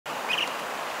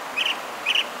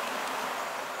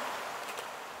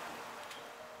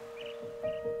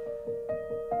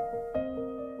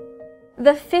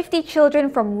The 50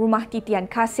 children from Rumah Titian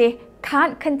Kasih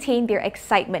can't contain their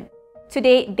excitement.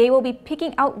 Today, they will be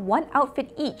picking out one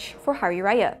outfit each for Hari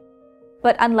Raya.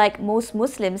 But unlike most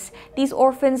Muslims, these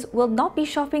orphans will not be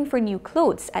shopping for new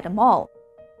clothes at a mall.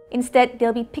 Instead,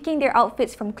 they'll be picking their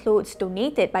outfits from clothes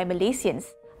donated by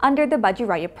Malaysians under the Baju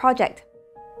Raya project.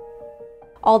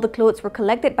 All the clothes were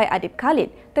collected by Adib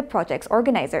Khalid, the project's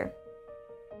organizer.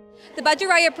 The Baju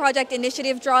Raya project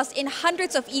initiative draws in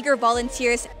hundreds of eager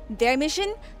volunteers. Their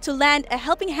mission? To lend a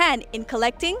helping hand in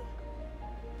collecting,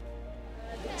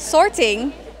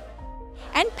 sorting,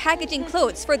 and packaging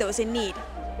clothes for those in need.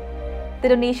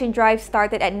 The donation drive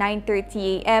started at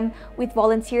 9:30 a.m. with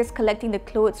volunteers collecting the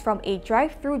clothes from a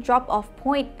drive-through drop-off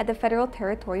point at the Federal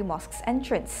Territory Mosque's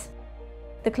entrance.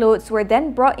 The clothes were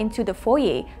then brought into the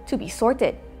foyer to be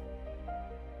sorted.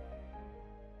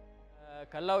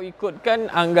 Kalau ikutkan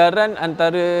anggaran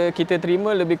antara kita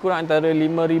terima lebih kurang antara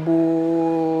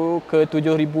 5,000 ke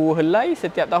 7,000 helai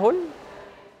setiap tahun.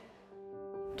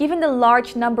 Given the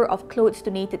large number of clothes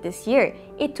donated this year,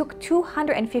 it took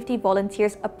 250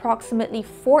 volunteers approximately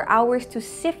 4 hours to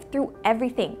sift through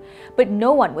everything, but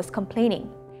no one was complaining.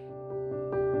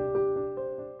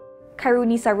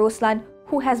 Karunisa Roslan,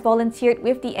 who has volunteered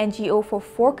with the NGO for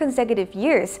 4 consecutive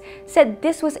years, said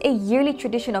this was a yearly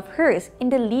tradition of hers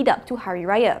in the lead-up to Hari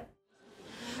Raya.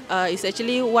 It's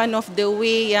actually one of the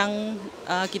way yang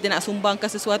kita nak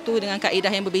sumbangkan sesuatu dengan kaedah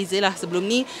yang berbeza lah. Sebelum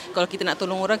ni, kalau kita nak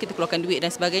tolong orang, kita keluarkan duit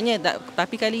dan sebagainya.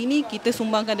 Tapi kali ini, kita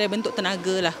sumbangkan dari bentuk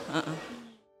tenaga lah.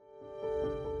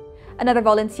 Another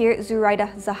volunteer,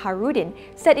 Zuraidah Zaharuddin,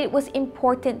 said it was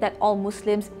important that all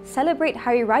Muslims celebrate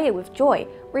Hari Raya with joy,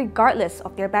 regardless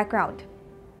of their background.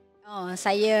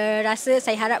 Saya rasa,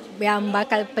 saya harap yang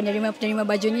bakal penerima-penerima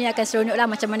baju ni akan seronok lah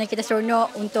macam mana kita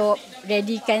seronok untuk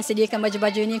sediakan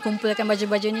baju-baju ni, kumpulkan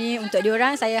baju-baju ni untuk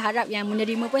diorang. Saya harap yang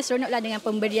menerima pun seronok lah dengan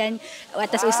pemberian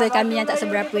atas usaha kami yang tak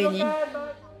seberapa ini.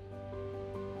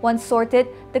 Once sorted,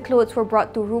 the clothes were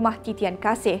brought to Rumah Titian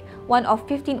Kasih, one of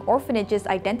 15 orphanages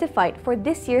identified for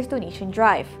this year's donation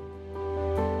drive.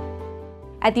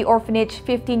 At the orphanage,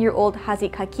 15-year-old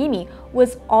Haziq Hakimi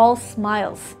was all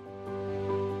smiles.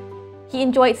 He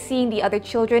enjoyed seeing the other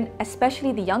children,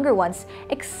 especially the younger ones,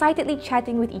 excitedly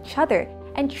chatting with each other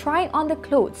and trying on the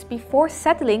clothes before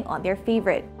settling on their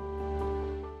favorite.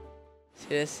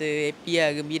 Saya rasa happy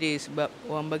lah, gembira sebab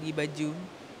orang bagi baju.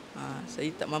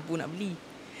 Saya tak mampu nak beli.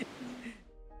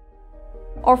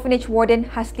 Orphanage warden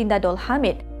Haslinda Dol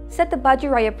Hamid said the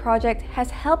Baju Raya project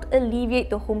has helped alleviate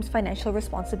the home's financial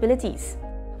responsibilities.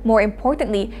 More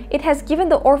importantly, it has given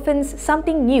the orphans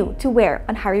something new to wear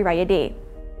on Hari Raya Day.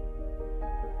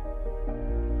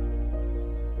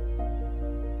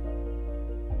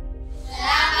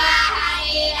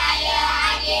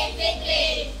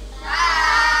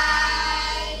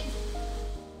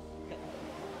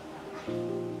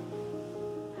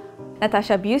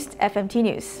 Natasha Bust, FMT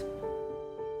News.